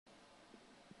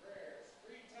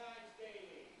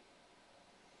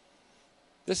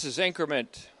This is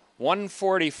increment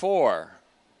 144,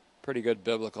 pretty good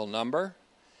biblical number.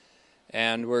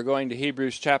 And we're going to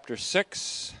Hebrews chapter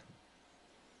 6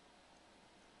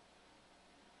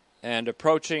 and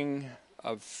approaching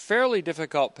a fairly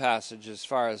difficult passage as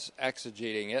far as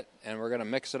exegeting it, and we're going to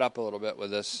mix it up a little bit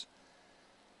with this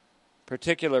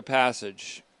particular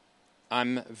passage.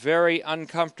 I'm very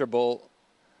uncomfortable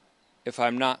if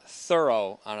I'm not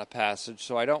thorough on a passage,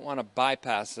 so I don't want to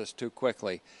bypass this too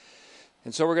quickly.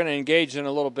 And so we're going to engage in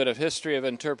a little bit of history of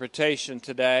interpretation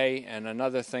today and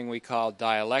another thing we call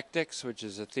dialectics, which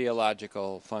is a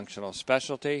theological functional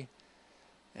specialty.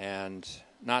 And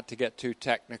not to get too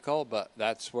technical, but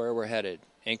that's where we're headed.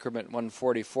 Increment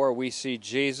 144, we see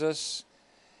Jesus,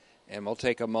 and we'll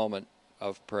take a moment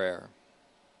of prayer.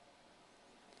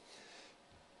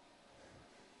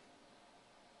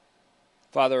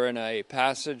 Father, in a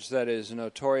passage that is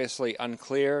notoriously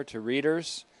unclear to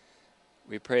readers,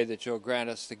 we pray that you'll grant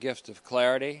us the gift of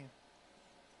clarity,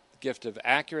 the gift of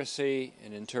accuracy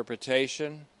in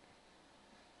interpretation,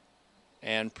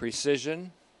 and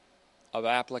precision of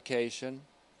application.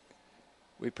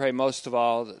 We pray most of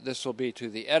all that this will be to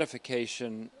the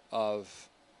edification of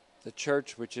the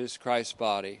church, which is Christ's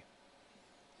body,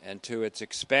 and to its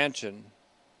expansion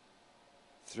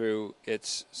through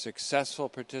its successful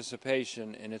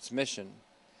participation in its mission.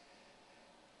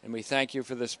 And we thank you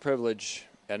for this privilege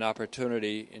and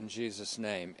opportunity in Jesus'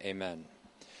 name. Amen.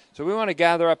 So we want to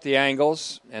gather up the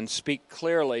angles and speak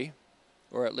clearly,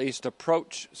 or at least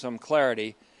approach some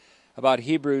clarity, about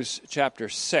Hebrews chapter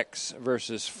 6,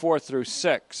 verses 4 through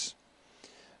 6,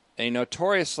 a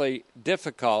notoriously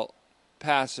difficult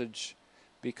passage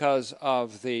because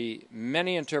of the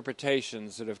many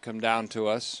interpretations that have come down to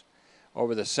us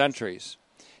over the centuries.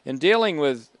 In dealing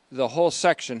with the whole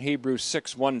section, Hebrews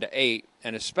 6, 1 to 8,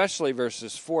 and especially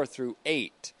verses 4 through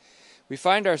 8, we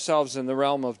find ourselves in the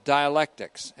realm of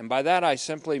dialectics. And by that I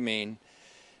simply mean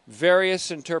various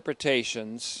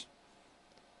interpretations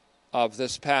of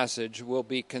this passage will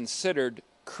be considered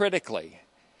critically.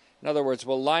 In other words,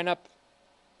 we'll line up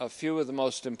a few of the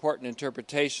most important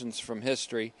interpretations from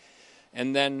history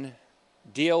and then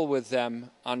deal with them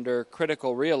under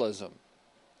critical realism.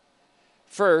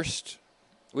 First,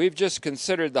 we've just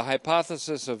considered the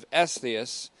hypothesis of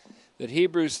Esdras that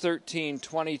Hebrews 13,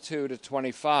 22 to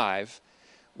 25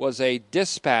 was a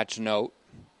dispatch note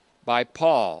by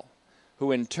Paul,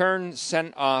 who in turn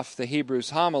sent off the Hebrews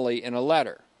homily in a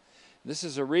letter. This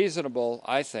is a reasonable,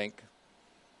 I think,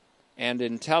 and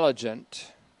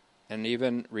intelligent and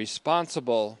even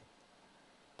responsible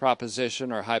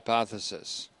proposition or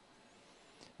hypothesis.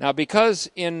 Now, because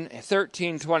in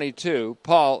 13:22,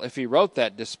 Paul, if he wrote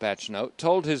that dispatch note,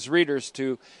 told his readers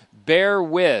to bear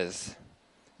with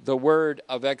the word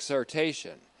of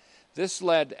exhortation, this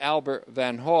led Albert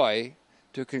Van Hoy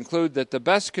to conclude that the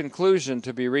best conclusion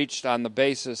to be reached on the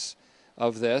basis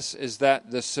of this is that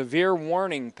the severe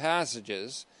warning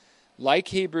passages, like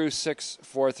Hebrews 6,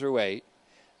 4 through 8,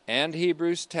 and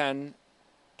Hebrews 10,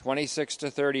 26 to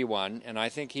 31, and I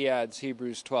think he adds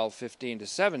Hebrews 12, 15 to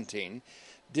 17,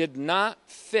 did not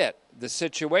fit the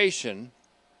situation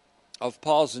of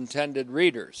Paul's intended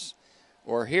readers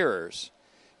or hearers,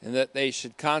 and that they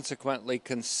should consequently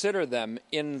consider them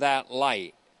in that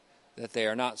light, that they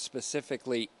are not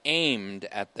specifically aimed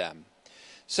at them.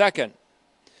 Second,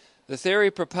 the theory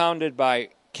propounded by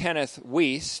Kenneth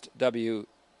Wuest, W-U-E-S-T,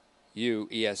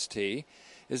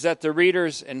 is that the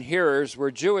readers and hearers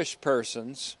were Jewish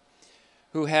persons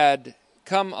who had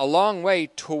come a long way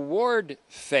toward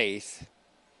faith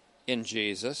in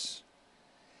Jesus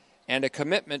and a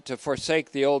commitment to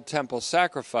forsake the old temple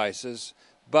sacrifices,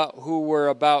 but who were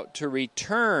about to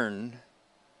return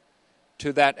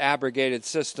to that abrogated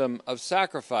system of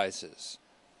sacrifices.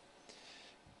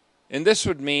 And this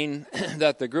would mean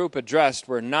that the group addressed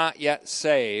were not yet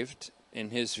saved, in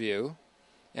his view,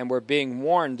 and were being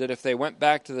warned that if they went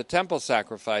back to the temple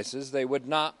sacrifices, they would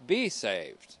not be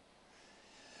saved.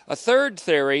 A third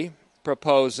theory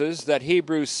proposes that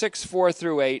Hebrews 6, 4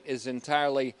 through 8 is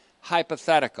entirely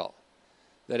hypothetical,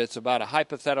 that it's about a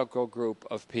hypothetical group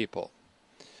of people.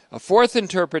 A fourth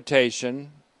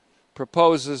interpretation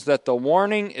proposes that the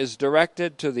warning is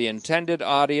directed to the intended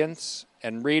audience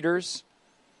and readers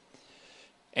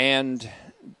and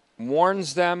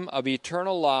warns them of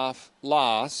eternal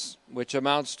loss, which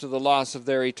amounts to the loss of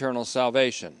their eternal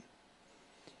salvation.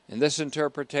 And this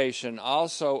interpretation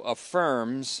also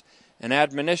affirms an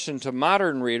admonition to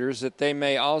modern readers that they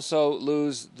may also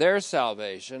lose their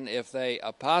salvation if they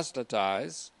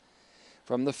apostatize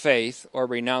from the faith or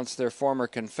renounce their former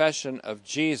confession of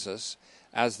Jesus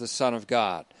as the Son of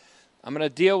God. I'm going to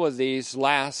deal with these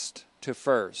last to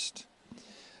first.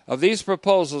 Of these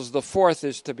proposals, the fourth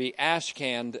is to be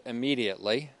ash-canned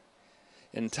immediately,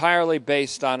 entirely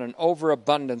based on an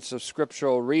overabundance of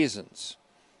scriptural reasons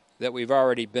that we've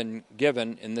already been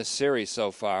given in this series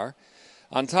so far,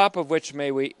 on top of which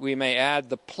we may add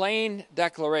the plain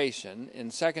declaration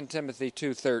in 2 Timothy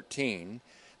 2:13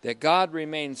 that God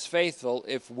remains faithful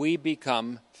if we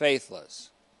become faithless.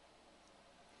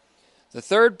 The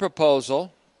third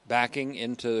proposal, backing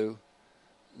into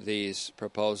these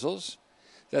proposals,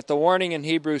 that the warning in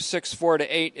Hebrews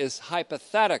 6:4-8 is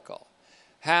hypothetical,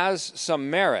 has some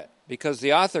merit, because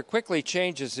the author quickly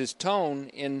changes his tone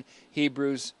in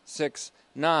Hebrews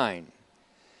 6:9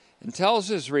 and tells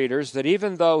his readers that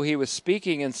even though he was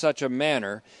speaking in such a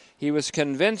manner, he was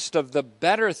convinced of the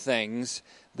better things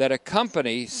that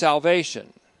accompany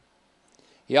salvation.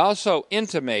 He also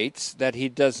intimates that he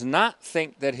does not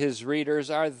think that his readers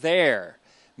are there,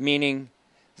 meaning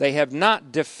they have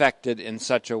not defected in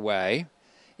such a way,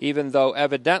 even though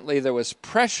evidently there was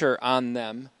pressure on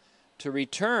them to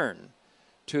return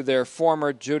to their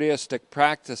former Judaistic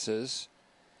practices,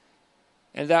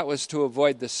 and that was to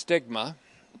avoid the stigma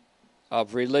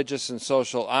of religious and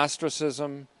social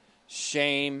ostracism,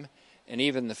 shame, and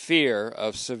even the fear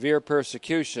of severe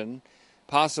persecution,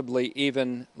 possibly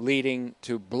even leading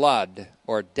to blood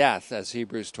or death, as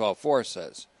Hebrews 12:4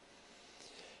 says.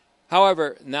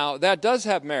 However, now that does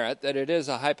have merit, that it is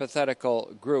a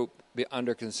hypothetical group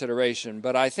under consideration,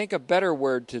 but I think a better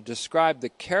word to describe the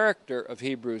character of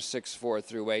Hebrews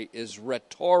 6:4-8 is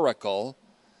rhetorical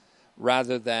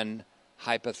rather than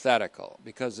hypothetical,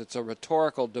 because it's a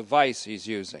rhetorical device he's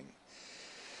using.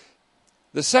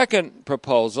 The second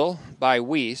proposal by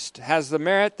Wuest has the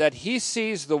merit that he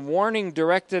sees the warning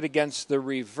directed against the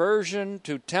reversion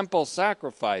to temple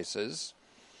sacrifices,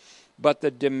 but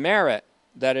the demerit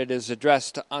that it is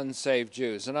addressed to unsaved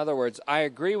Jews. In other words, I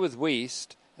agree with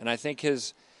Wuest, and I think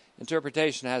his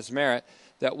interpretation has merit,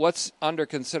 that what's under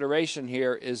consideration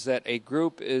here is that a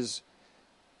group is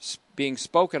being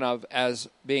spoken of as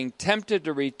being tempted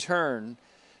to return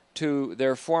to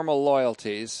their formal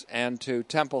loyalties and to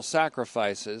temple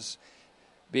sacrifices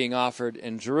being offered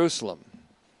in Jerusalem.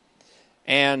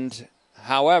 And,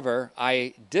 however,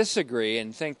 I disagree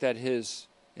and think that his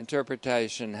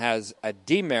interpretation has a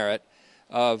demerit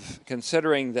of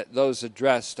considering that those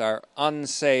addressed are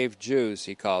unsaved Jews,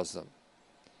 he calls them.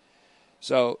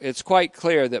 So it's quite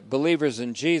clear that believers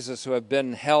in Jesus who have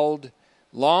been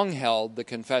long held the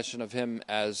confession of him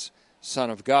as Son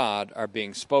of God are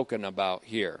being spoken about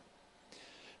here.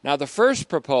 Now, the first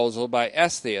proposal by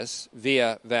Estheus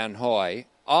via Van Hoy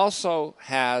also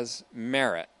has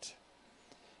merit.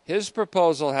 His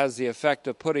proposal has the effect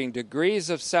of putting degrees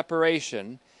of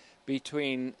separation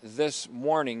between this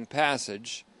warning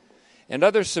passage and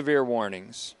other severe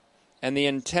warnings and the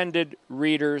intended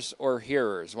readers or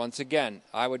hearers. Once again,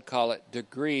 I would call it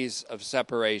degrees of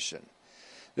separation.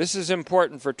 This is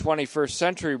important for 21st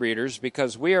century readers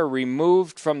because we are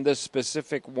removed from this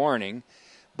specific warning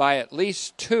by at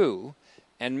least 2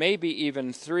 and maybe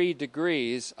even 3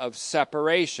 degrees of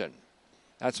separation.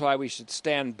 That's why we should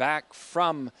stand back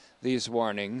from these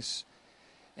warnings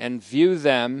and view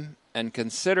them and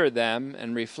consider them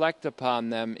and reflect upon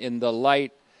them in the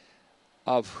light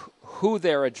of who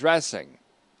they're addressing,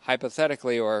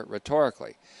 hypothetically or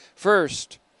rhetorically.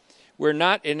 First, we're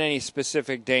not in any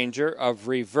specific danger of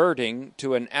reverting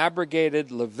to an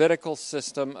abrogated Levitical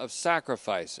system of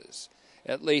sacrifices.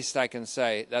 At least I can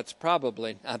say that's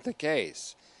probably not the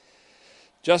case.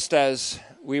 Just as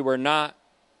we were not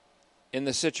in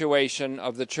the situation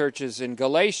of the churches in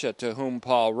Galatia to whom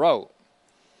Paul wrote.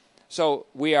 So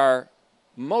we are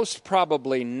most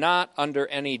probably not under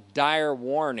any dire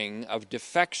warning of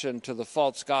defection to the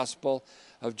false gospel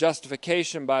of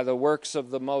justification by the works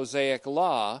of the Mosaic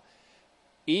law,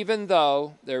 even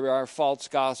though there are false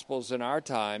gospels in our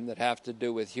time that have to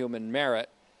do with human merit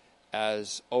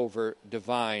as over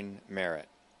divine merit.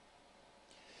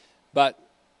 But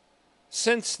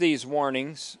since these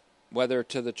warnings, whether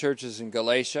to the churches in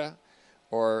Galatia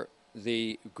or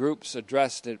the groups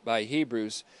addressed by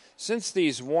Hebrews, since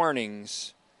these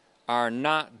warnings are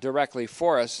not directly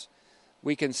for us,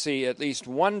 we can see at least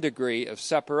one degree of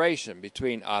separation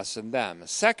between us and them. A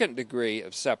second degree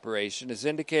of separation is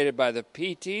indicated by the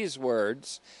PT's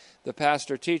words, the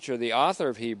pastor-teacher, the author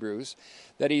of Hebrews,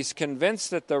 that he's convinced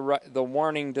that the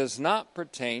warning does not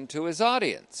pertain to his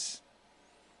audience.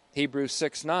 Hebrews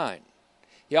 6:9.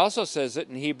 He also says it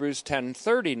in Hebrews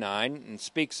 10:39 and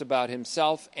speaks about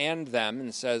himself and them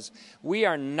and says, we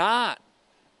are not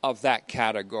of that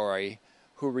category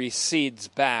who recedes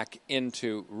back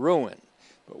into ruin,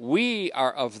 but we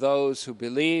are of those who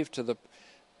believe to the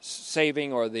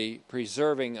saving or the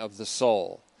preserving of the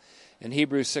soul. In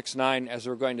Hebrews 6:9, as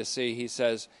we're going to see, he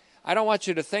says, I don't want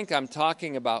you to think I'm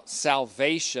talking about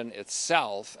salvation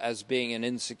itself as being an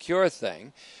insecure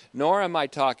thing, nor am I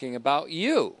talking about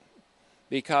you,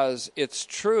 because it's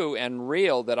true and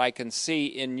real that I can see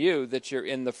in you that you're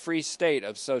in the free state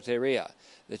of soteria,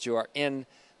 that you are in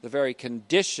the very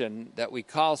condition that we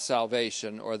call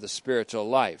salvation or the spiritual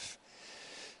life.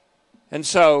 And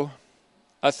so,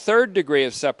 a third degree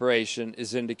of separation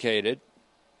is indicated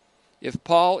if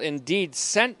Paul indeed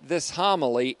sent this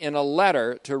homily in a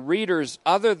letter to readers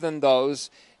other than those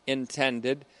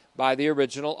intended by the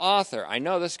original author. I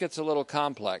know this gets a little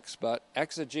complex, but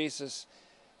exegesis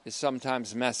is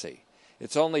sometimes messy.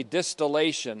 It's only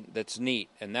distillation that's neat,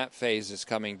 and that phase is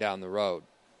coming down the road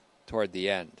toward the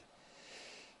end.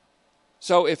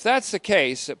 So if that's the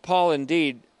case, that Paul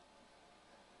indeed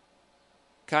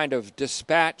kind of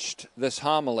dispatched this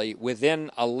homily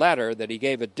within a letter that he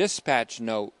gave a dispatch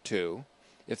note to,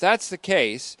 if that's the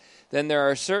case, then there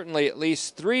are certainly at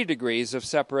least 3 degrees of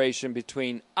separation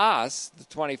between us, the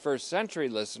 21st century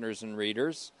listeners and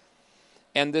readers,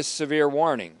 and this severe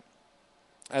warning,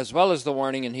 as well as the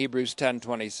warning in Hebrews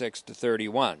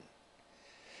 10:26-31.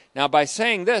 Now, by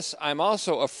saying this, I'm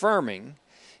also affirming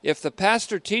if the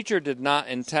pastor-teacher did not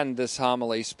intend this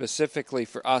homily specifically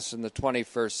for us in the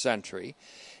 21st century,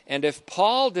 and if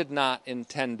Paul did not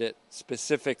intend it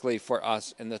specifically for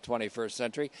us in the 21st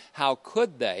century, how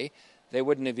could they? They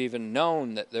wouldn't have even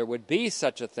known that there would be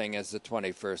such a thing as the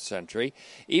 21st century.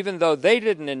 Even though they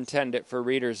didn't intend it for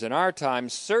readers in our time,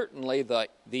 certainly the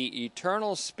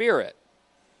eternal Spirit,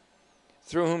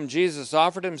 through whom Jesus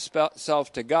offered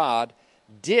himself to God,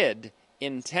 did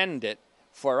intend it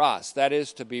for us, that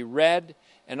is, to be read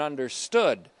and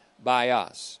understood by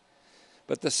us.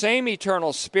 But the same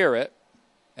eternal Spirit,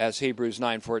 as Hebrews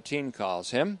 9:14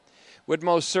 calls him, would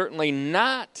most certainly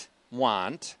not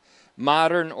want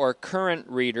modern or current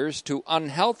readers to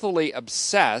unhealthily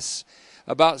obsess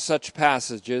about such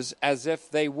passages as if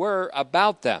they were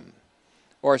about them,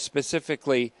 or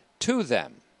specifically to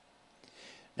them.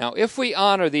 Now, if we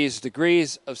honor these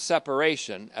degrees of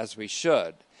separation, as we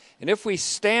should, and if we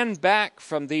stand back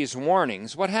from these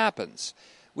warnings, what happens?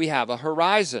 We have a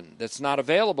horizon that's not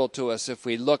available to us if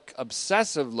we look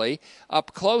obsessively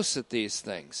up close at these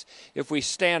things. If we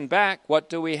stand back, what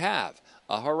do we have?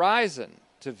 A horizon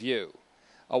to view,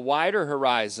 a wider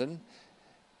horizon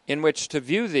in which to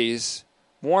view these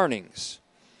warnings.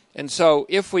 And so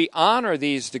if we honor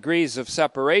these degrees of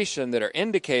separation that are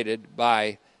indicated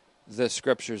by the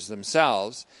Scriptures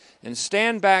themselves and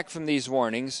stand back from these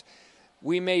warnings,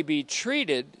 we may be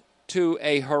treated to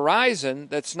a horizon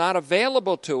that's not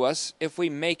available to us if we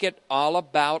make it all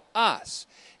about us.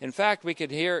 In fact, we could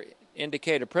here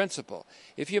indicate a principle.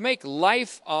 If you make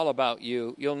life all about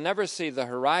you, you'll never see the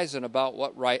horizon about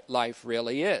what life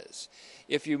really is.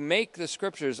 If you make the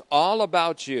Scriptures all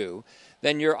about you,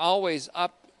 then you're always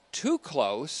up too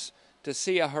close to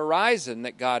see a horizon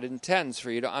that God intends for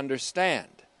you to understand.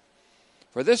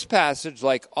 For this passage,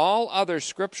 like all other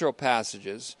scriptural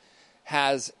passages,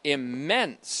 has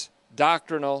immense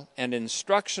doctrinal and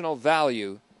instructional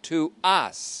value to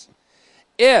us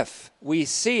if we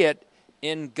see it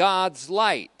in God's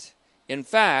light. In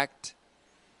fact,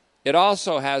 it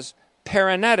also has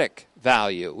paranetic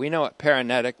value. We know what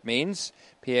paranetic means,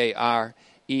 P-A-R-E-N-E-T-I-C.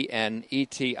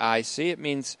 It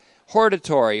means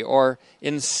hortatory or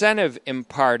incentive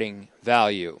imparting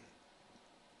value.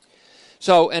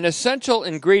 So an essential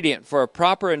ingredient for a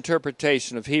proper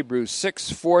interpretation of Hebrews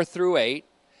 6:4-8,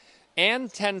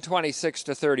 and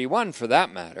 10:26-31 for that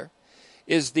matter,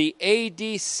 is the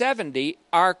AD 70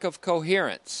 Ark of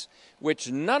Coherence,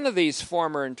 which none of these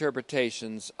former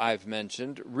interpretations I've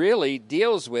mentioned really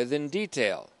deals with in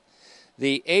detail.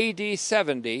 The AD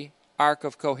 70 Ark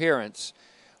of Coherence,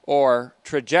 or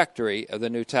trajectory of the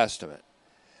New Testament.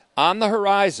 On the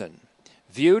horizon,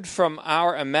 viewed from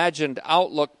our imagined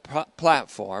outlook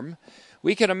platform,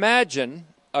 we can imagine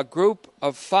a group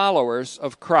of followers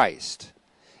of Christ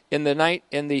in the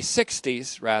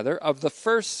 60s, of the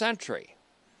first century,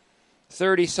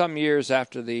 30-some years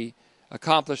after the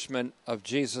accomplishment of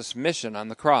Jesus' mission on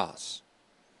the cross.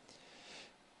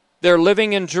 They're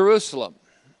living in Jerusalem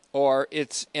or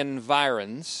its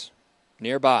environs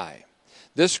nearby.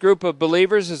 This group of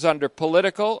believers is under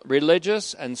political,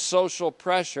 religious, and social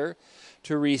pressure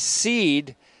to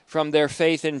recede from their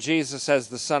faith in Jesus as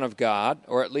the Son of God,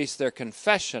 or at least their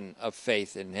confession of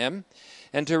faith in him,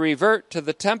 and to revert to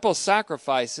the temple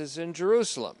sacrifices in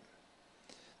Jerusalem.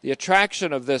 The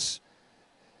attraction of this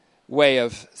way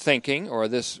of thinking, or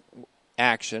this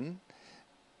action,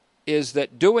 is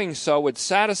that doing so would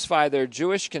satisfy their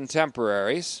Jewish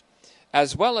contemporaries,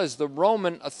 as well as the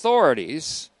Roman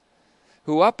authorities,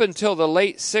 who up until the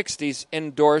late 60s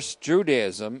endorsed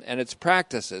Judaism and its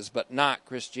practices, but not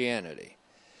Christianity.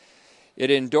 It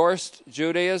endorsed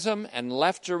Judaism and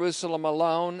left Jerusalem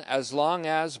alone as long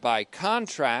as, by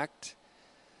contract,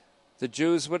 the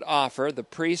Jews would offer, the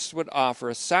priests would offer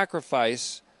a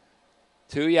sacrifice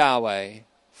to Yahweh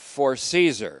for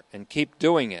Caesar and keep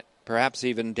doing it, perhaps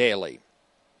even daily.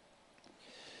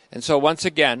 And so once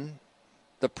again,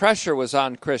 the pressure was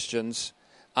on Christians,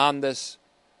 on this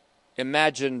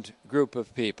imagined group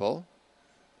of people,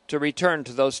 to return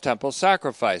to those temple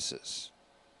sacrifices.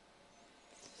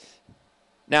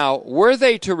 Now, were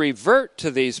they to revert to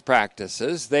these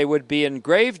practices, they would be in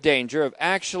grave danger of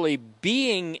actually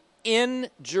being in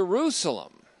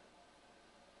Jerusalem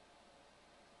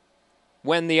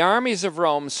when the armies of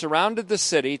Rome surrounded the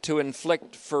city to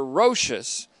inflict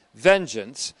ferocious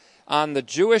vengeance on the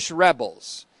Jewish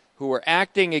rebels who were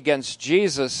acting against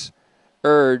Jesus'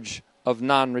 urge of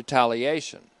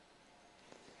non-retaliation.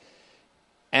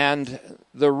 And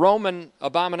the Roman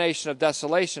abomination of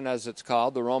desolation, as it's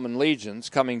called, the Roman legions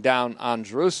coming down on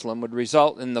Jerusalem, would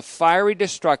result in the fiery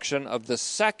destruction of the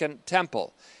second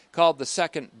temple, called the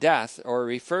second death, or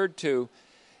referred to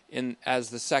as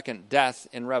the second death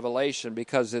in Revelation,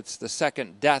 because it's the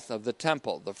second death of the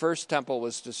temple. The first temple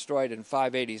was destroyed in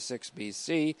 586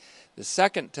 BC. The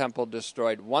second temple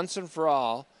destroyed once and for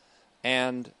all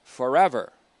and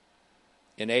forever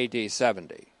in AD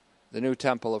 70. The new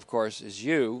temple, of course, is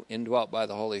you, indwelt by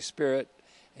the Holy Spirit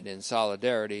and in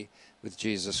solidarity with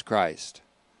Jesus Christ.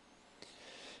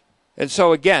 And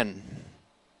so again,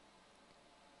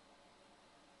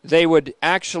 they would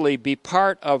actually be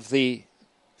part of the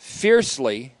fierce,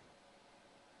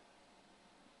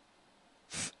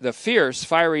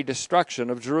 fiery destruction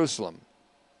of Jerusalem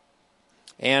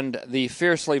and the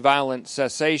fiercely violent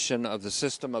cessation of the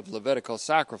system of Levitical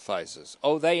sacrifices.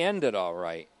 Oh, they ended all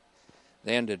right.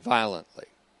 They ended violently.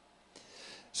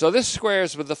 So this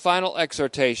squares with the final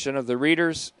exhortation of the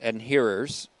readers and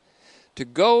hearers to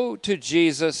go to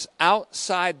Jesus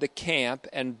outside the camp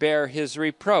and bear his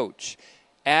reproach,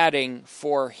 adding,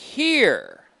 "For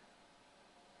here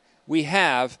we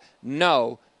have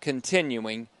no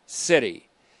continuing city."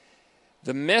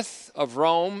 The myth of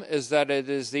Rome is that it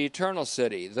is the eternal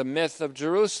city. The myth of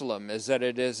Jerusalem is that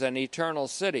it is an eternal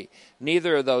city.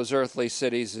 Neither of those earthly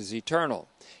cities is eternal.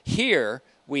 Here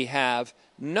we have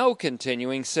no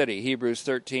continuing city, Hebrews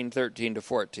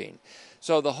 13:13-14.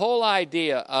 So the whole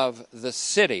idea of the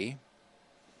city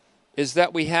is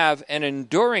that we have an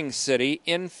enduring city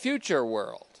in future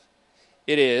world.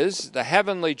 It is the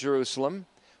heavenly Jerusalem,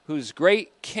 whose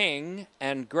great king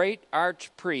and great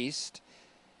archpriest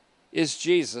is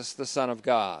Jesus, the Son of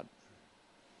God.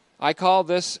 I call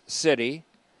this city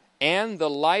and the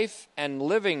life and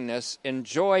livingness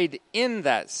enjoyed in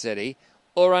that city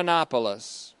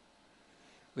Oranopolis.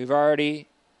 We've already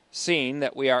seen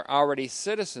that we are already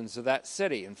citizens of that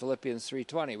city in Philippians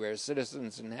 3:20. We are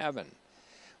citizens in heaven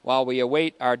while we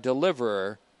await our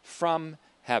deliverer from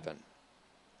heaven.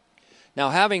 Now,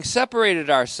 having separated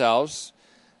ourselves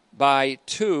by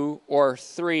 2 or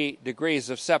 3 degrees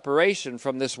of separation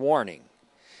from this warning,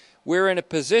 we're in a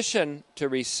position to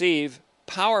receive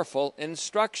powerful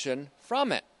instruction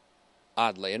from it,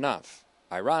 oddly enough,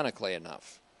 ironically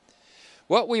enough.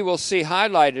 What we will see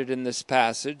highlighted in this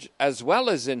passage, as well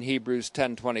as in Hebrews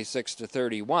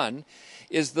 10:26-31,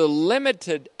 is the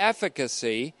limited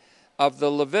efficacy of the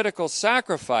Levitical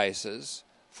sacrifices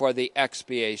for the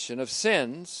expiation of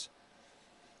sins.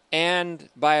 And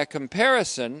by a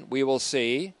comparison, we will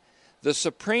see the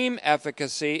supreme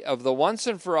efficacy of the once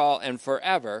and for all and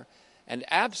forever and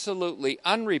absolutely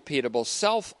unrepeatable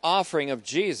self-offering of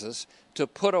Jesus to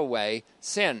put away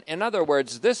sin. In other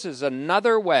words, this is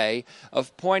another way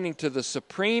of pointing to the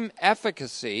supreme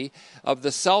efficacy of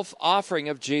the self-offering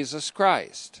of Jesus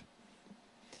Christ.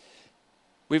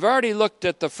 We've already looked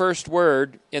at the first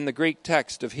word in the Greek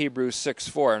text of Hebrews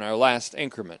 6:4 in our last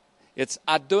increment. It's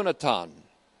adunaton.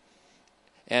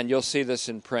 And you'll see this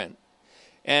in print.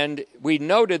 And we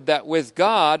noted that with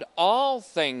God, all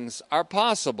things are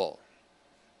possible,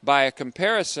 by a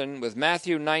comparison with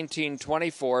Matthew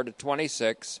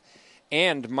 19:24-26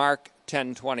 and Mark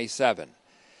 10:27.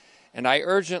 And I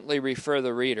urgently refer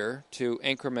the reader to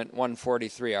increment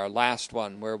 143, our last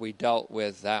one, where we dealt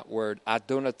with that word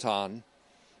adunaton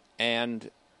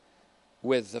and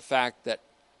with the fact that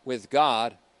with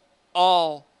God,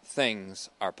 all things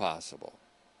are possible.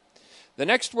 The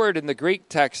next word in the Greek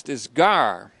text is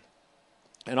gar,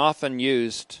 an often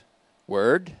used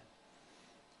word,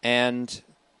 and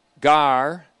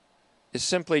gar is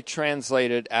simply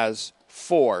translated as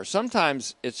for.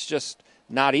 Sometimes it's just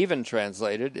not even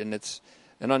translated, and it's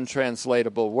an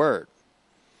untranslatable word.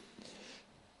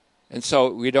 And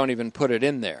so we don't even put it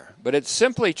in there. But it's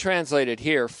simply translated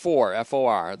here, for,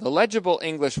 F-O-R. The legible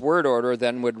English word order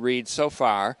then would read so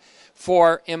far,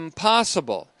 for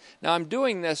impossible. Now I'm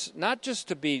doing this not just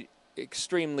to be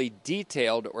extremely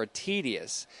detailed or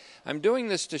tedious. I'm doing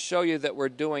this to show you that we're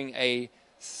doing a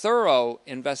thorough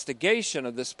investigation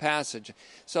of this passage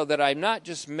so that I'm not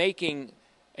just making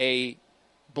a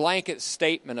blanket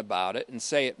statement about it and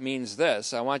say it means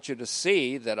this. I want you to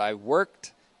see that I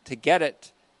worked to get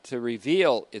it to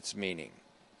reveal its meaning.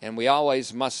 And we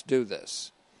always must do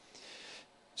this.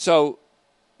 So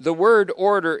the word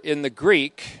order in the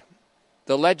Greek,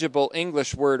 the legible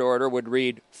English word order would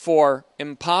read, for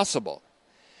impossible.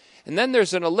 And then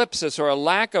there's an ellipsis or a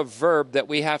lack of verb that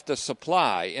we have to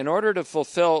supply in order to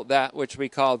fulfill that which we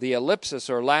call the ellipsis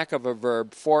or lack of a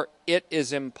verb. For it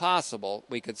is impossible,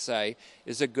 we could say,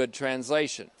 is a good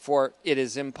translation. For it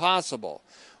is impossible.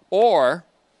 Or,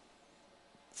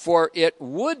 for it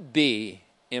would be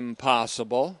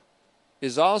impossible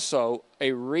is also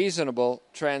a reasonable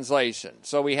translation.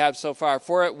 So we have so far,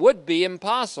 for it would be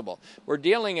impossible. We're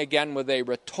dealing again with a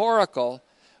rhetorical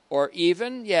or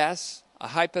even, yes, a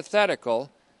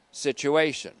hypothetical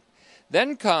situation.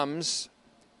 Then comes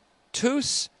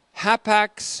tous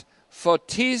hapax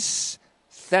photis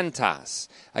thentas.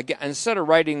 Again, instead of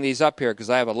writing these up here,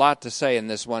 because I have a lot to say in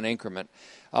this one increment,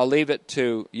 I'll leave it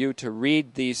to you to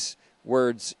read these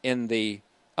words in the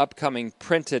upcoming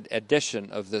printed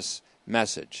edition of this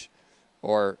message,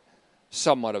 or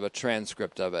somewhat of a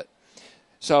transcript of it.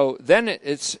 So then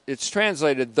it's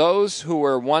translated, those who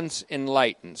were once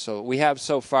enlightened. So we have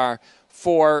so far,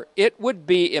 for it would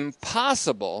be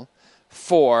impossible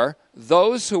for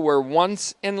those who were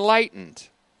once enlightened.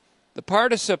 The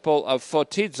participle of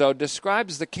photizo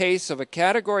describes the case of a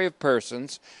category of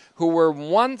persons who were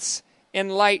once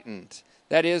enlightened.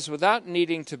 That is, without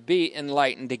needing to be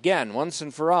enlightened again, once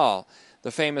and for all.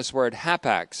 The famous word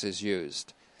hapax is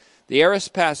used. The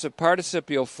aorist passive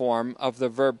participial form of the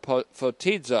verb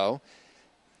photizo,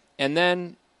 and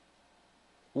then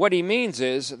what he means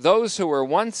is those who were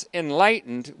once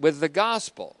enlightened with the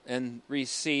gospel and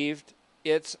received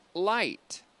its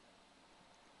light.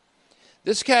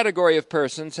 This category of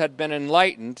persons had been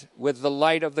enlightened with the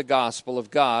light of the gospel of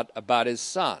God about his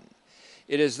Son.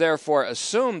 It is therefore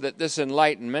assumed that this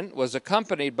enlightenment was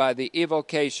accompanied by the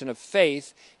evocation of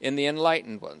faith in the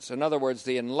enlightened ones. In other words,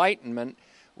 the enlightenment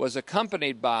was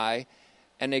accompanied by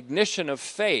an ignition of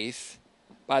faith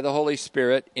by the Holy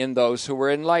Spirit in those who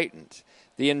were enlightened.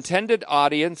 The intended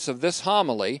audience of this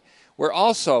homily were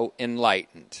also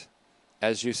enlightened,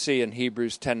 as you see in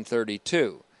Hebrews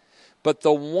 10:32. But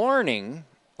the warning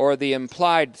or the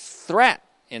implied threat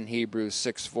in Hebrews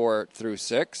 6:4 through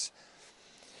 6,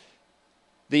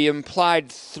 the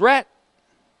implied threat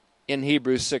in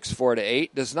Hebrews 6:4 to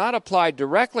 8 does not apply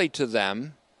directly to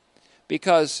them,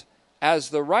 because as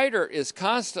the writer is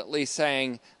constantly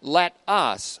saying, let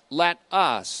us,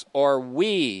 or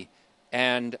we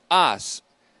and us,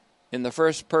 in the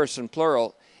first person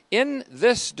plural, in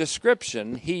this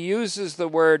description he uses the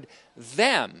word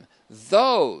them,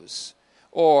 those,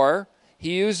 or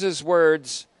he uses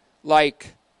words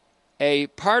like a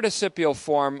participial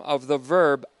form of the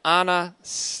verb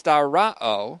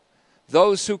anastarao,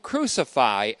 those who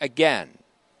crucify again.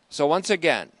 So once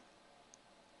again,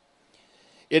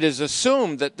 it is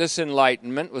assumed that this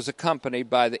enlightenment was accompanied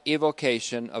by the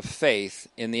evocation of faith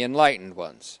in the enlightened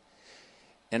ones.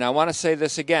 And I want to say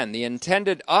this again. The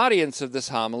intended audience of this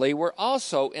homily were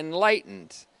also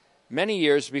enlightened many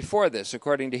years before this,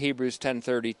 according to Hebrews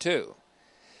 10:32.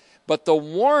 But the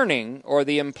warning or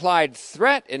the implied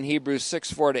threat in Hebrews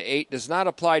 6:4 to 8 does not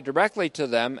apply directly to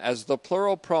them, as the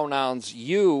plural pronouns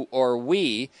you or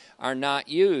we are not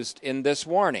used in this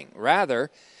warning. Rather,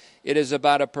 it is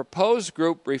about a proposed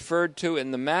group referred to in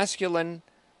the masculine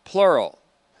plural.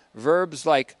 Verbs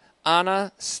like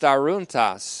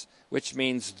anastaruntas, which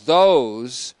means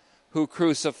those who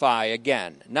crucify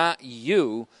again, not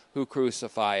you who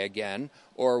crucify again,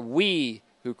 or we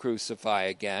who crucify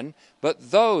again,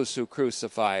 but those who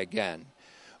crucify again.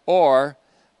 Or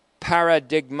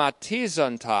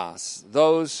paradigmatizantas,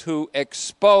 those who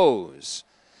expose,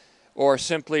 or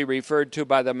simply referred to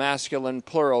by the masculine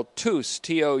plural tous,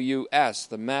 T-O-U-S,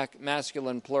 the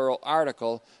masculine plural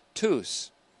article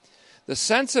tous. The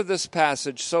sense of this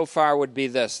passage so far would be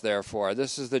this, therefore.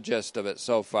 This is the gist of it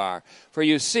so far. For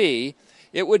you see,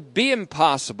 it would be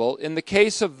impossible in the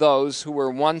case of those who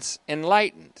were once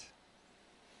enlightened.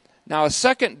 Now, a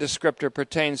second descriptor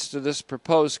pertains to this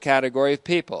proposed category of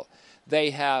people. They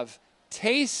have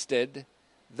tasted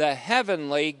the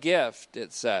heavenly gift,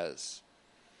 it says.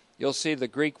 You'll see the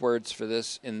Greek words for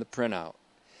this in the printout.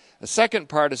 A second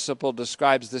participle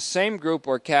describes the same group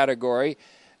or category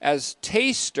as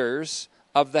tasters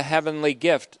of the heavenly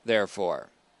gift, therefore.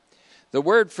 The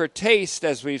word for taste,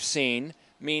 as we've seen,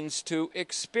 means to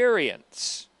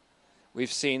experience.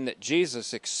 We've seen that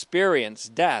Jesus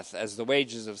experienced death as the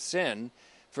wages of sin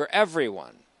for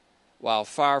everyone, while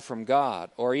far from God,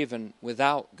 or even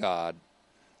without God,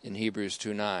 in Hebrews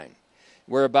 2:9.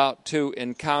 We're about to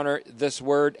encounter this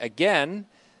word again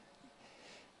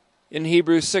in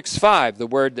Hebrews 6:5, the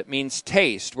word that means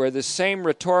taste, where the same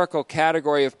rhetorical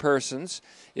category of persons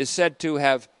is said to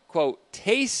have, quote,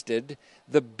 tasted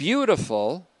the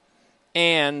beautiful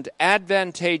and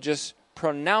advantageous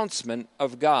pronouncement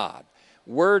of God.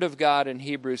 Word of God in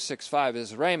Hebrews 6:5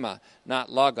 is rhema,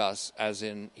 not logos, as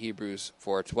in Hebrews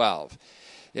 4:12.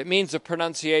 It means a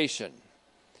pronunciation.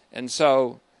 And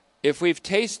so, if we've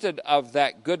tasted of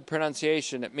that good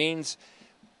pronunciation, it means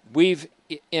we've,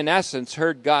 in essence,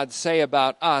 heard God say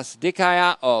about us,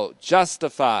 dikaiao,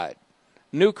 justified,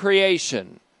 new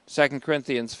creation, 2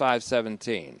 Corinthians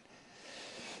 5:17.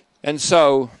 And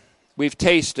so we've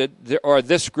tasted, or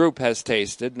this group has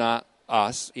tasted, not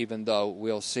us, even though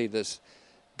we'll see this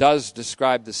does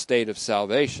describe the state of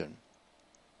salvation,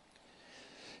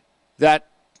 that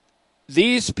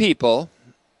these people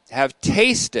have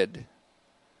tasted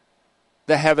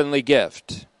the heavenly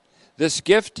gift. This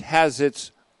gift has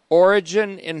its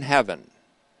origin in heaven.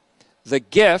 The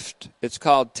gift, it's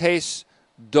called tes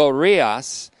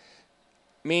dorias,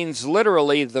 means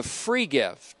literally the free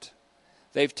gift.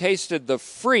 They've tasted the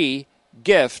free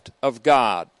gift of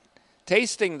God.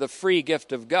 Tasting the free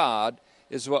gift of God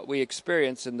is what we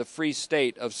experience in the free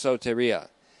state of soteria.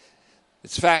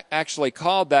 It's actually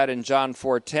called that in John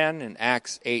 4:10 and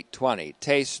Acts 8:20.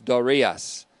 Tes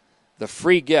dorias, the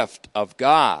free gift of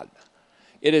God.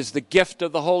 It is the gift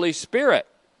of the Holy Spirit,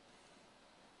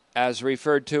 as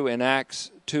referred to in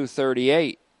Acts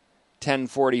 2:38,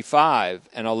 10:45,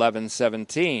 and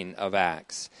 11:17 of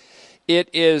Acts. It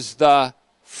is the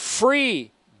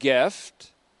free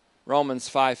gift, Romans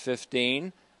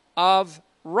 5:15, of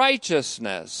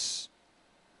righteousness,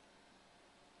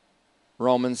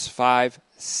 Romans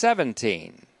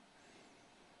 5:17,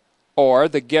 or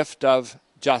the gift of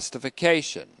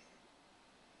justification,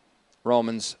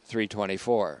 Romans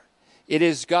 3:24. It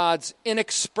is God's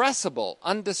inexpressible,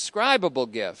 undescribable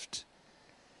gift.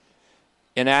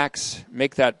 In Acts,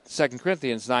 make that 2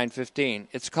 Corinthians 9:15.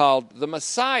 It's called the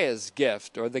Messiah's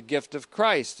gift, or the gift of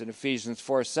Christ in Ephesians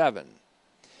 4:7.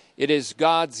 It is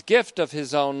God's gift of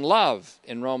his own love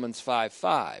in Romans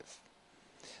 5:5.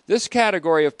 This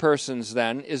category of persons,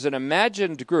 then, is an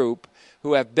imagined group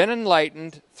who have been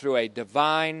enlightened through a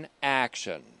divine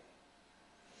action.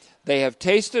 They have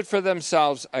tasted for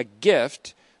themselves a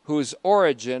gift whose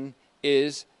origin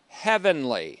is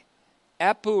heavenly.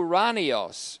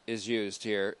 Epuranios is used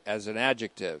here as an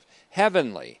adjective,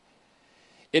 heavenly.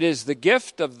 It is the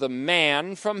gift of the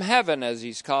man from heaven, as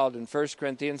he's called in 1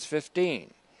 Corinthians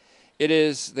 15. It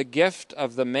is the gift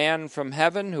of the man from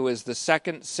heaven who is the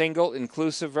second single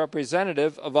inclusive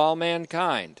representative of all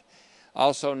mankind,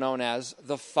 also known as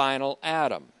the final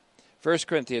Adam. 1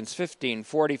 Corinthians 15,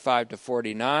 45 to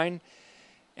 49,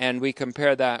 and we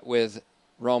compare that with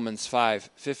Romans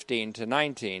 5, 15 to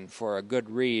 19 for a good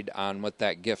read on what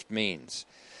that gift means.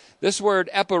 This word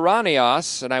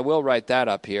epuranios, and I will write that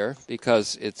up here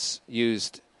because it's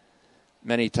used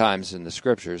many times in the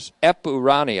scriptures.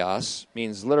 Epuranios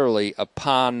means literally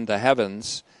upon the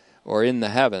heavens or in the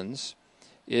heavens,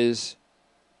 is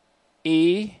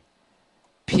E-P-O-U-R-A-N-I-O-S.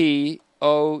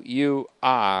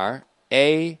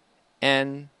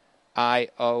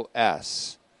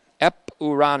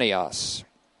 Epuranios.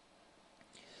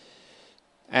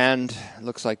 And it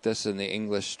looks like this in the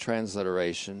English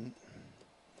transliteration.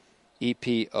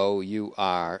 E-P-O-U-R-A-N-I-O-S.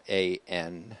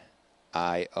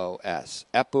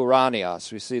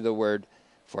 Epuranios. We see the word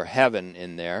for heaven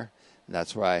in there. And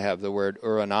that's why I have the word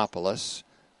Uranopolis,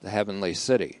 the heavenly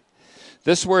city.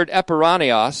 This word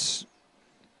epuranios,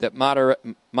 that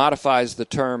modifies the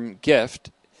term gift,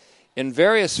 in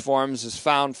various forms is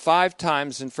found 5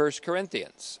 times in 1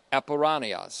 Corinthians.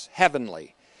 Epuranios,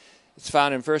 heavenly. It's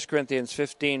found in 1 Corinthians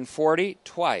 15:40,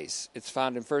 twice. It's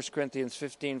found in 1 Corinthians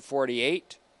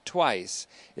 15:48, twice.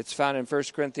 It's found in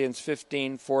 1 Corinthians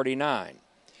 15:49.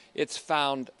 It's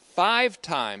found 5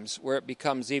 times where it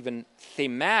becomes even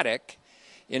thematic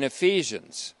in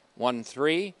Ephesians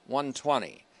 1:3,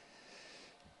 1:20,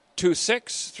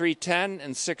 2:6, 3:10,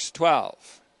 and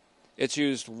 6:12. It's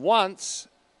used once,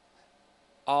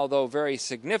 although very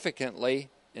significantly,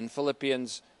 in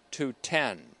Philippians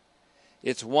 2:10.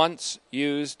 It's once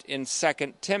used in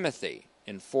 2 Timothy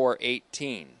in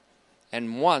 4:18,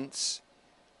 and once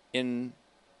in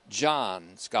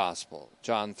John's Gospel,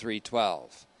 John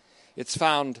 3:12. It's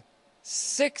found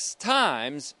 6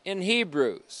 times in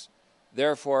Hebrews.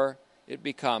 Therefore, it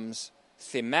becomes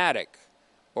thematic,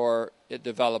 or it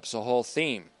develops a whole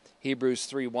theme. Hebrews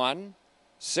 3:1,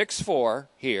 6:4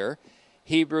 here,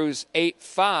 Hebrews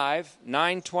 8:5,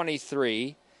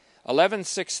 9:23,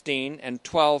 11:16, and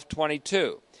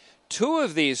 12:22. 2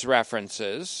 of these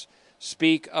references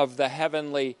speak of the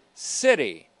heavenly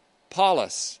city,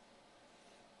 Polis,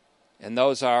 and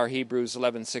those are Hebrews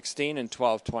 11:16 and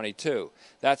 12:22.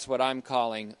 That's what I'm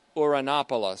calling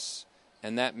Uranopolis,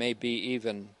 and that may be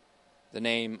even the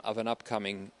name of an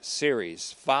upcoming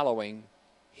series following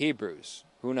Hebrews.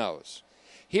 Who knows?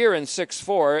 Here in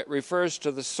 6:4, it refers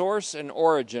to the source and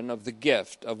origin of the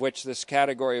gift of which this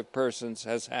category of persons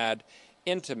has had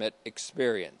intimate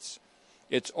experience.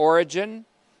 Its origin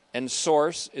and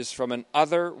source is from an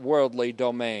otherworldly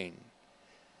domain.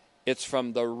 It's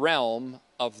from the realm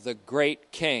of the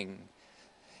great king.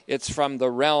 It's from the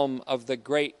realm of the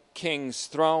great king's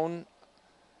throne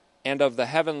and of the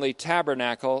heavenly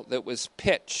tabernacle that was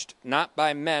pitched not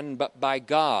by men but by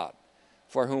God,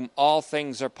 for whom all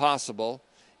things are possible,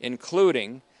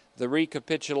 including the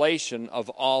recapitulation of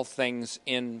all things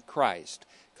in Christ,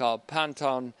 called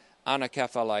Panton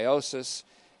Anakephalaiosis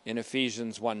in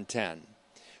Ephesians 1:10.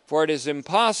 For it is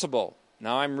impossible,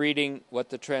 now I'm reading what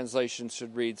the translation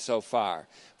should read so far,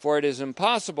 for it is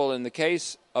impossible in the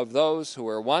case of those who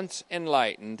were once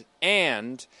enlightened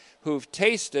and who've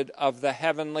tasted of the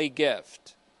heavenly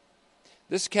gift.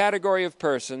 This category of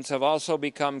persons have also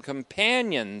become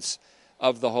companions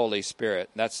of the Holy Spirit.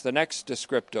 That's the next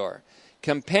descriptor.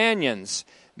 Companions,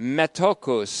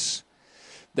 metokus.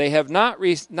 They have not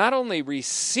only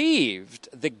received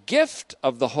the gift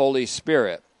of the Holy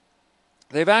Spirit,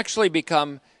 they've actually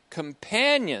become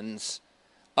companions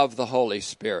of the Holy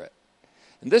Spirit.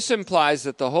 And this implies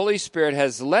that the Holy Spirit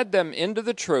has led them into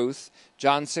the truth,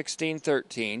 John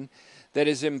 16:13, that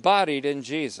is embodied in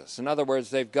Jesus. In other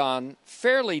words, they've gone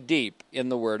fairly deep in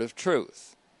the word of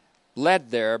truth,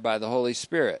 led there by the Holy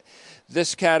Spirit.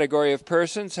 This category of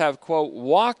persons have, quote,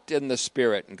 walked in the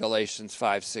Spirit in Galatians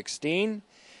 5:16,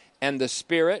 and the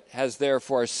Spirit has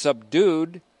therefore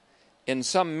subdued in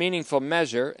some meaningful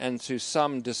measure and to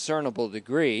some discernible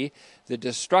degree the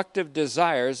destructive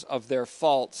desires of their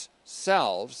false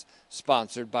selves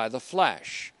sponsored by the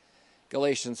flesh.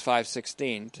 Galatians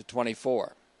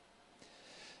 5:16-24.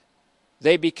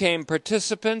 They became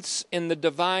participants in the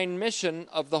divine mission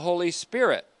of the Holy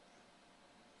Spirit,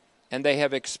 and they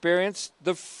have experienced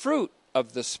the fruit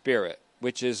of the Spirit,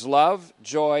 which is love,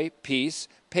 joy, peace,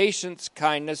 patience,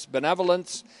 kindness,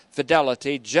 benevolence,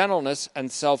 fidelity, gentleness,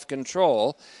 and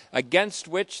self-control, against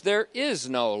which there is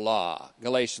no law.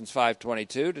 Galatians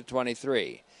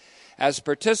 5:22-23. As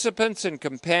participants and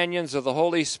companions of the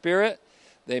Holy Spirit,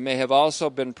 they may have also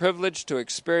been privileged to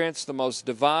experience the most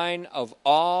divine of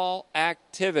all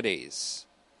activities,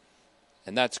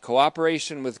 and that's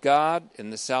cooperation with God in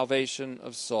the salvation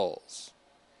of souls.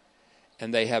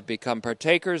 And they have become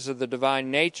partakers of the divine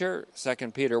nature,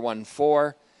 2 Peter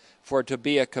 1:4, for to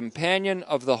be a companion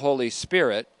of the Holy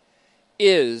Spirit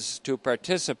is to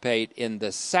participate in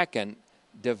the second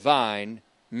divine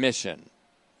mission.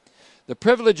 The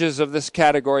privileges of this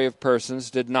category of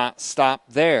persons did not stop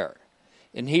there.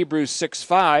 In Hebrews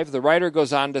 6:5, the writer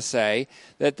goes on to say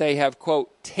that they have,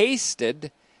 quote,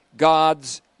 tasted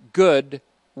God's good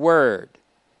word.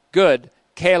 Good,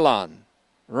 kalon,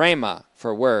 rhema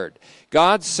for word.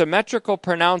 God's symmetrical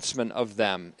pronouncement of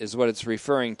them is what it's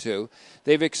referring to.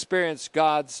 They've experienced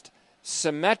God's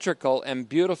symmetrical and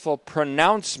beautiful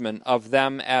pronouncement of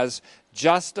them as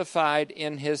justified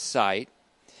in his sight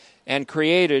and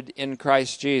created in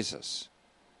Christ Jesus.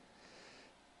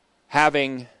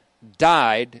 Having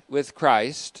died with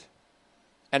Christ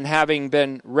and having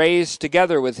been raised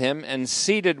together with him and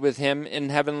seated with him in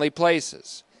heavenly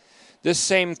places. This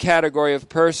same category of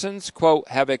persons, quote,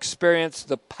 have experienced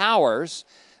the powers.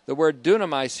 The word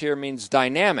dunamais here means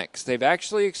dynamics. They've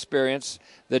actually experienced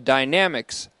the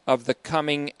dynamics of the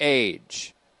coming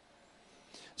age.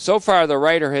 So far, the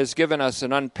writer has given us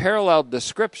an unparalleled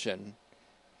description,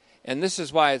 and this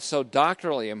is why it's so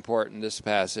doctrinally important, this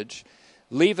passage.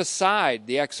 Leave aside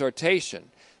the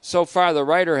exhortation. So far, the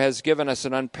writer has given us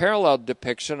an unparalleled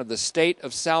depiction of the state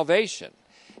of salvation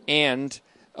and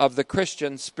of the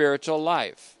Christian spiritual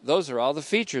life. Those are all the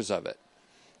features of it.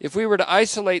 If we were to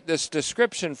isolate this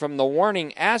description from the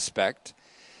warning aspect,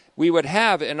 we would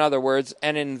have, in other words,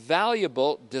 an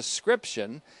invaluable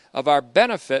description of our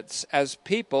benefits as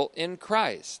people in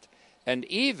Christ, and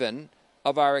even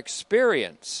of our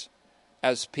experience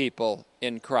as people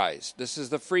in Christ. This is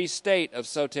the free state of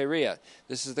soteria.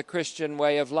 This is the Christian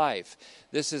way of life.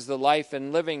 This is the life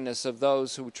and livingness of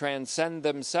those who transcend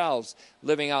themselves,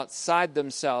 living outside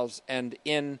themselves and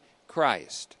in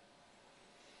Christ.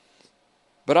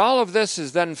 But all of this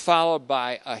is then followed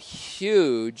by a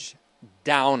huge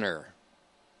downer.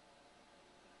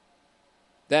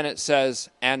 Then it says,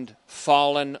 and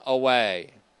fallen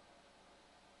away,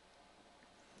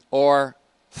 or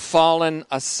fallen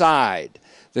aside.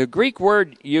 The Greek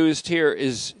word used here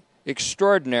is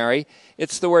extraordinary.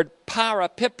 It's the word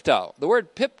parapipto. The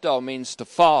word pipto means to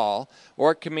fall,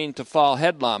 or it can mean to fall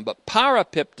headlong, but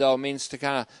parapipto means to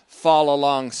kind of fall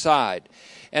alongside.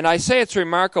 And I say it's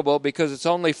remarkable because it's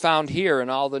only found here in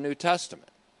all the New Testament.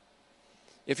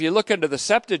 If you look into the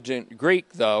Septuagint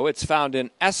Greek, though, it's found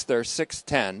in Esther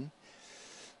 6:10,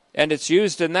 and it's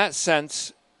used in that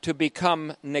sense to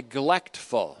become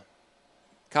neglectful.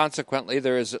 Consequently,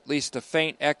 there is at least a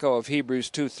faint echo of Hebrews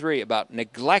 2:3 about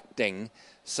neglecting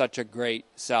such a great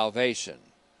salvation.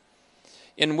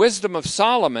 In Wisdom of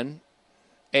Solomon,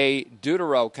 a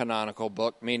deuterocanonical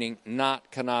book, meaning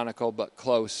not canonical but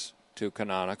close to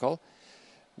canonical,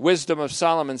 Wisdom of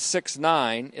Solomon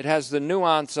 6:9, it has the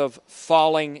nuance of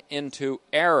falling into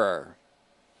error.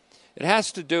 It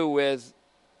has to do with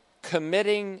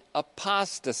committing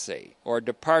apostasy or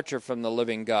departure from the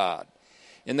living God.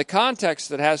 In the context,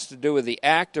 it has to do with the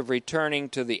act of returning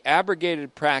to the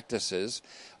abrogated practices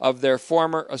of their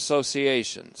former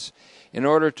associations in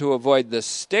order to avoid the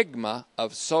stigma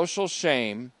of social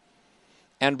shame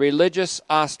and religious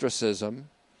ostracism,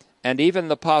 and even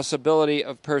the possibility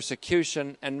of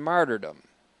persecution and martyrdom.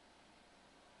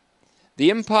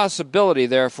 The impossibility,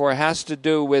 therefore, has to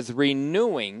do with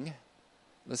renewing,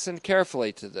 listen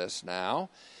carefully to this now,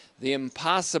 the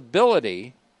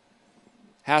impossibility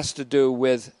has to do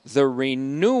with the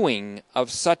renewing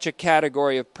of such a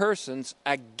category of persons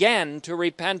again to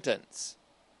repentance.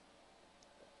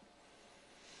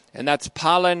 And that's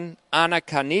palin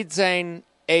anakanidzein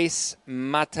eis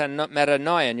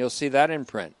metanoia. You'll see that in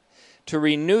print. To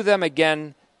renew them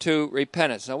again to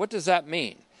repentance. Now, what does that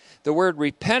mean? The word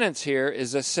repentance here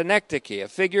is a synecdoche, a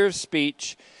figure of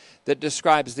speech that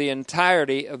describes the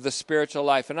entirety of the spiritual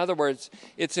life. In other words,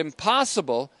 it's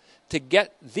impossible to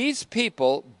get these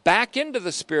people back into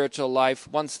the spiritual life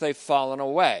once they've fallen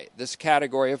away, this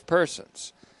category of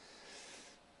persons.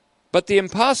 But the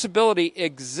impossibility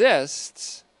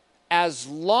exists as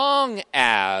long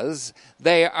as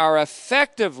they are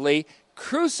effectively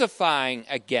crucifying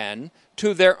again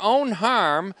to their own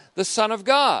harm the Son of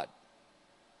God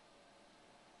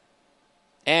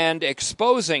and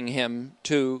exposing him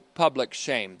to public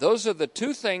shame. Those are the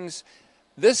two things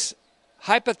this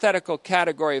hypothetical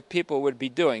category of people would be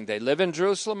doing. They live in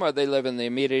Jerusalem or they live in the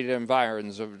immediate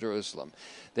environs of Jerusalem.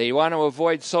 They want to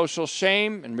avoid social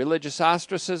shame and religious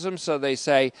ostracism, so they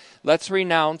say, let's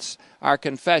renounce our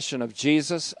confession of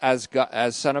Jesus as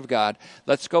Son of God.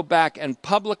 Let's go back and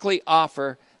publicly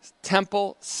offer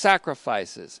temple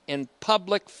sacrifices in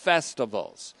public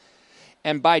festivals.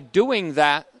 And by doing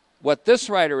that, what this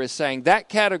writer is saying, that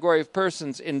category of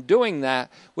persons in doing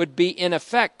that would be in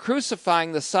effect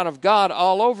crucifying the Son of God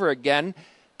all over again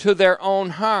to their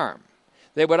own harm.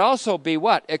 They would also be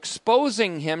what?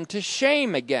 Exposing him to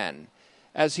shame again,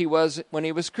 as he was when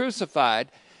he was crucified,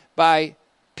 by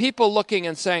people looking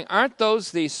and saying, aren't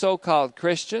those the so-called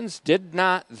Christians? Did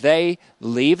not they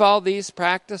leave all these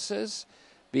practices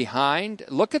behind?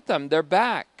 Look at them, they're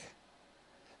back.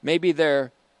 Maybe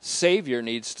their Savior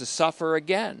needs to suffer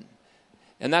again.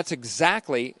 And that's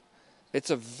exactly,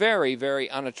 it's a very, very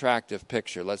unattractive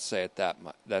picture, let's say it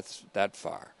that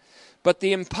far. But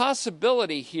the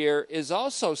impossibility here is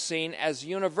also seen as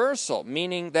universal,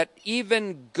 meaning that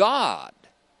even God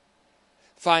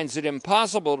finds it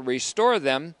impossible to restore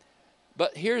them.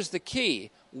 But here's the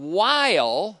key,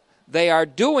 while they are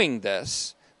doing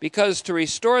this, because to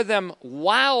restore them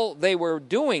while they were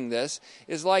doing this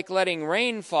is like letting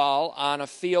rain fall on a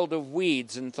field of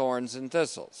weeds and thorns and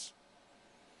thistles.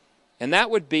 And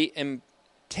that would be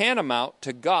tantamount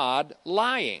to God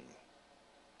lying.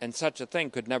 And such a thing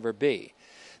could never be.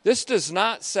 This does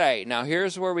not say, now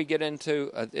here's where we get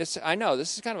into, I know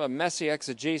this is kind of a messy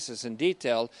exegesis and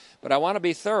detailed, but I want to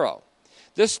be thorough.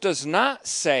 This does not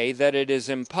say that it is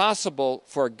impossible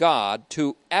for God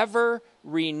to ever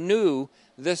renew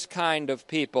this kind of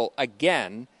people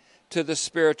again to the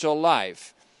spiritual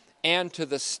life and to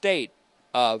the state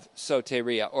of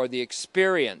soteria, or the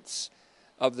experience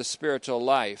of the spiritual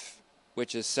life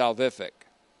which is salvific.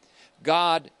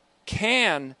 God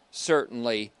can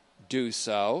certainly do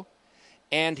so,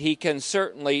 and he can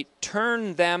certainly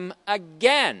turn them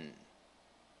again.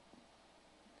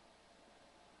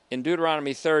 In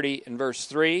Deuteronomy 30 and verse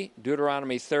 3,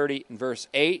 Deuteronomy 30 and verse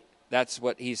 8, that's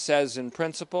what he says in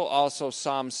principle. Also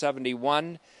Psalm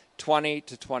 71, 20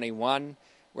 to 21,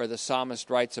 where the psalmist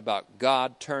writes about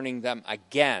God turning them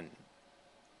again.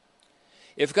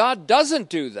 If God doesn't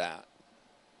do that,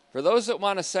 for those that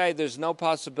want to say there's no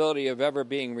possibility of ever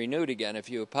being renewed again if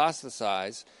you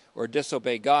apostatize or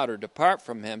disobey God or depart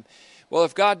from him, well,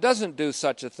 if God doesn't do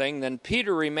such a thing, then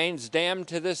Peter remains damned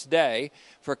to this day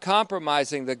for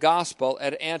compromising the gospel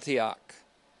at Antioch.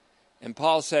 And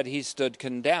Paul said he stood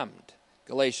condemned.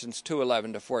 Galatians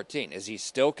 2:11 to 14. Is he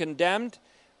still condemned?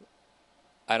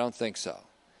 I don't think so.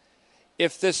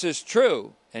 If this is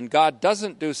true, and God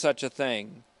doesn't do such a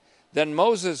thing, then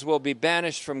Moses will be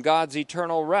banished from God's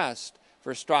eternal rest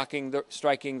for striking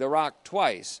the rock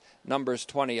twice, Numbers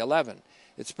 20:11.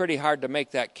 It's pretty hard to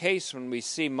make that case when we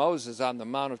see Moses on the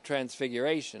Mount of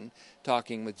Transfiguration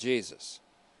talking with Jesus.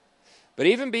 But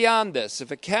even beyond this,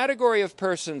 if a category of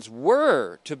persons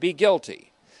were to be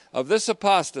guilty of this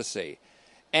apostasy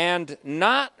and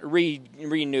not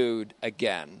renewed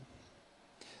again,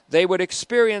 they would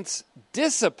experience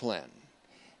discipline,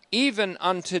 even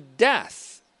unto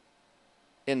death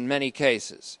in many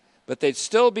cases. But they'd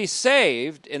still be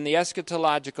saved in the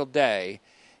eschatological day,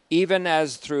 even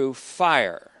as through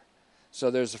fire. So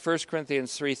there's a 1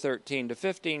 Corinthians 3:13 to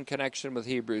 15 connection with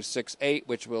Hebrews 6:8,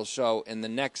 which we'll show in the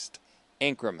next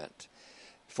increment.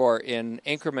 For in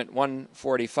increment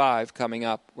 145 coming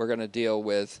up, we're going to deal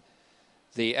with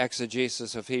the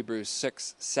exegesis of Hebrews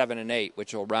 6, 7, and 8,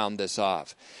 which will round this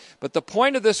off. But the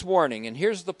point of this warning, and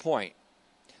here's the point.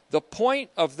 The point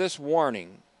of this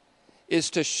warning is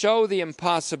to show the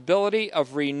impossibility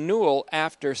of renewal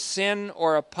after sin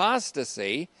or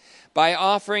apostasy by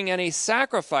offering any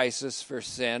sacrifices for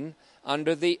sin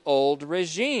under the old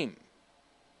regime.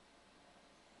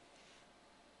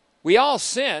 We all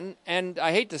sin, and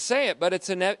I hate to say it, but it's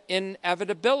an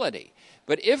inevitability.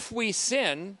 But if we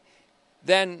sin,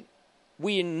 then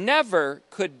we never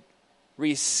could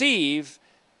receive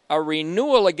a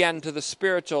renewal again to the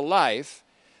spiritual life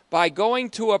by going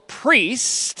to a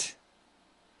priest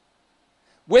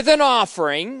with an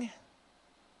offering,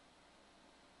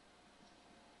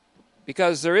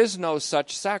 because there is no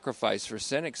such sacrifice for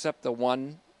sin except the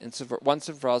once and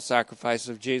for all sacrifice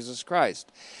of Jesus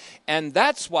Christ. And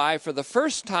that's why for the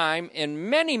first time in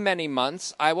many, many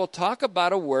months, I will talk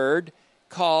about a word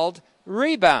called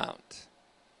rebound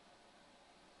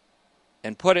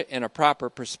and put it in a proper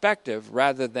perspective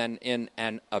rather than in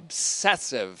an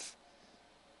obsessive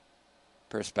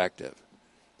perspective.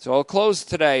 So I'll close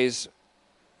today's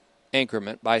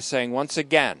increment by saying once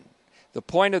again, the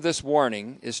point of this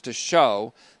warning is to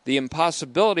show the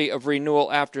impossibility of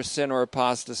renewal after sin or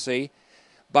apostasy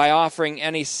by offering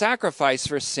any sacrifice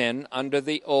for sin under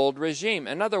the old regime.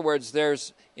 In other words,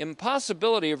 there's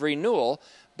impossibility of renewal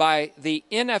by the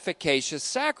inefficacious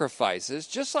sacrifices,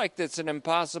 just like it's an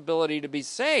impossibility to be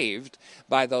saved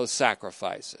by those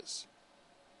sacrifices.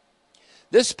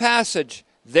 This passage,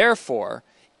 therefore,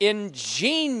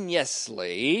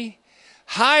 ingeniously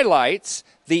highlights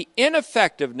the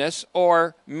ineffectiveness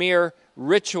or mere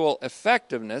ritual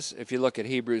effectiveness, if you look at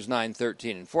Hebrews 9,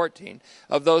 13, and 14,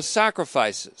 of those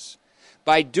sacrifices.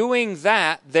 By doing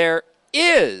that, there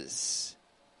is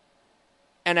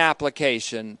an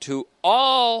application to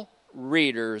all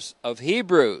readers of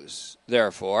Hebrews,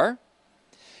 therefore,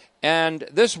 and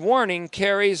this warning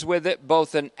carries with it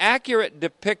both an accurate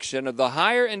depiction of the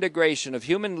higher integration of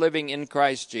human living in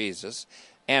Christ Jesus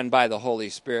and by the Holy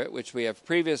Spirit, which we have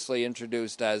previously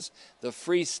introduced as the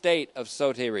free state of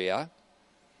soteria.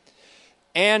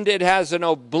 And it has an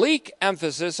oblique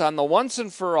emphasis on the once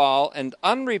and for all and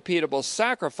unrepeatable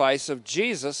sacrifice of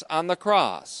Jesus on the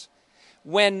cross.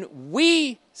 When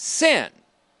we sin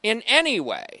in any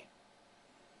way,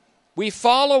 we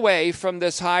fall away from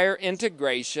this higher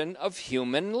integration of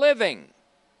human living.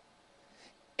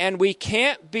 And we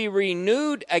can't be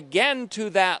renewed again to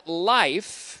that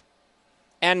life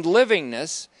and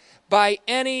livingness by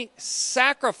any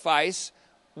sacrifice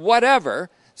whatever,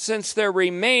 since there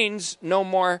remains no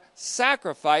more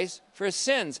sacrifice for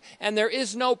sins. And there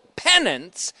is no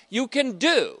penance you can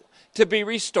do to be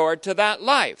restored to that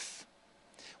life.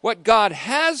 What God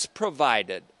has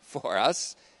provided for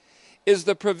us is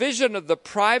the provision of the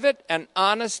private and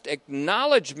honest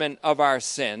acknowledgement of our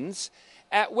sins,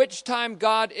 at which time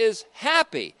God is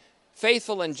happy.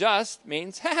 Faithful and just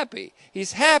means happy.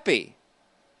 He's happy.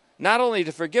 not only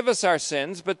to forgive us our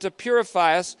sins, but to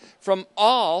purify us from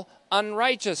all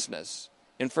unrighteousness,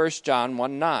 in 1 John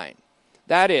 1:9.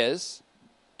 That is,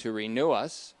 to renew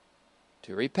us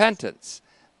to repentance.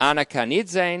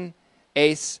 Anakanizein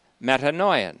eis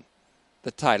metanoian,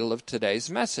 the title of today's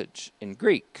message in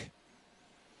Greek.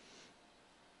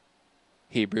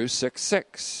 Hebrews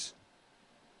 6:6.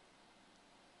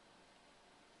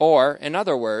 Or, in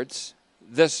other words,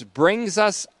 this brings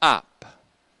us up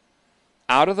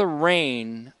out of the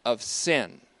reign of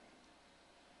sin,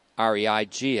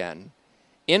 R-E-I-G-N,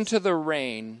 into the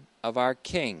reign of our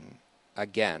King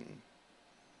again.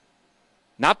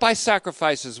 Not by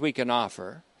sacrifices we can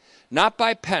offer, not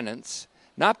by penance,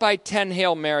 not by 10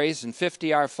 Hail Marys and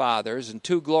 50 Our Fathers and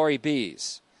 2 Glory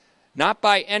Bees, not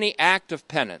by any act of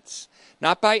penance,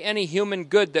 not by any human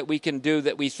good that we can do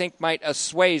that we think might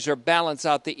assuage or balance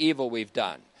out the evil we've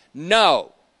done.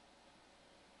 No.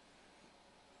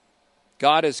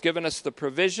 God has given us the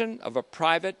provision of a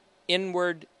private,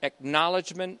 inward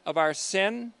acknowledgement of our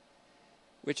sin,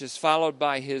 which is followed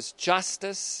by his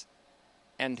justice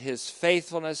and his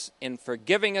faithfulness in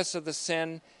forgiving us of the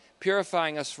sin,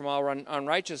 purifying us from all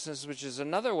unrighteousness, which is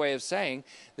another way of saying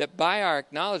that by our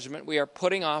acknowledgement we are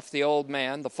putting off the old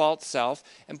man, the false self,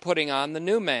 and putting on the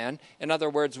new man. In other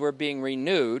words, we're being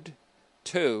renewed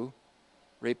to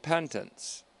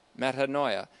repentance,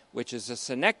 metanoia, which is a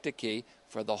synecdoche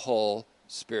for the whole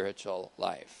spiritual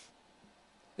life.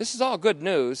 This is all good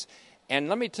news, and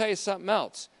let me tell you something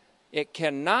else. It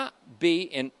cannot be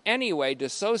in any way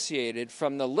dissociated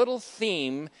from the little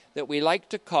theme that we like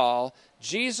to call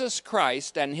Jesus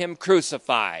Christ and him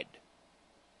crucified.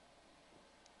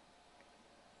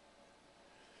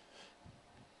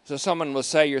 So someone will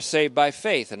say you're saved by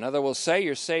faith. Another will say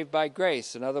you're saved by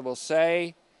grace. Another will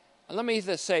say, let me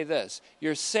say this,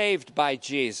 you're saved by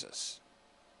Jesus.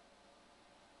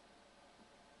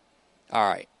 All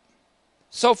right.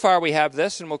 So far we have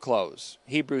this, and we'll close.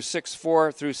 Hebrews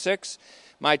 6:4-6,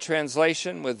 my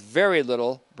translation with very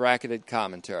little bracketed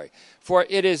commentary. For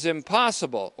it is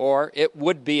impossible, or it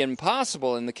would be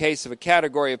impossible in the case of a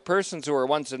category of persons who were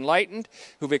once enlightened,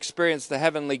 who've experienced the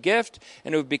heavenly gift,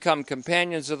 and who've become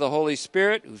companions of the Holy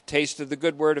Spirit, who've tasted the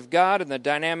good word of God and the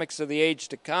dynamics of the age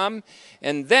to come,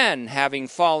 and then, having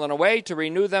fallen away, to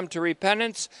renew them to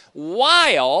repentance,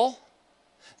 while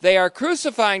they are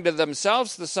crucifying to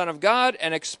themselves the Son of God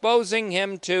and exposing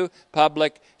him to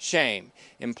public shame,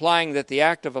 implying that the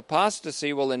act of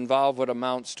apostasy will involve what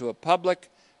amounts to a public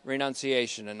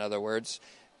renunciation, in other words,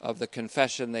 of the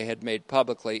confession they had made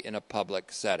publicly in a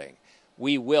public setting.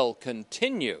 We will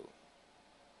continue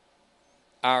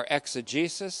our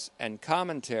exegesis and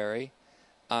commentary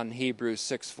on Hebrews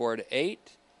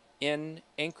 6:4-8 in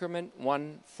increment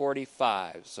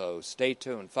 145. So stay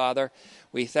tuned. Father,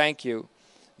 we thank you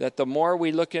that the more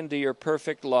we look into your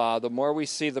perfect law, the more we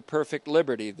see the perfect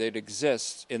liberty that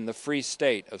exists in the free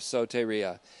state of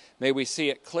soteria. May we see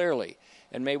it clearly,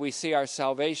 and may we see our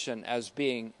salvation as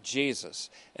being Jesus.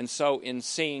 And so in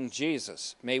seeing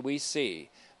Jesus, may we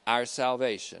see our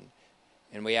salvation.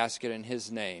 And we ask it in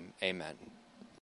his name. Amen.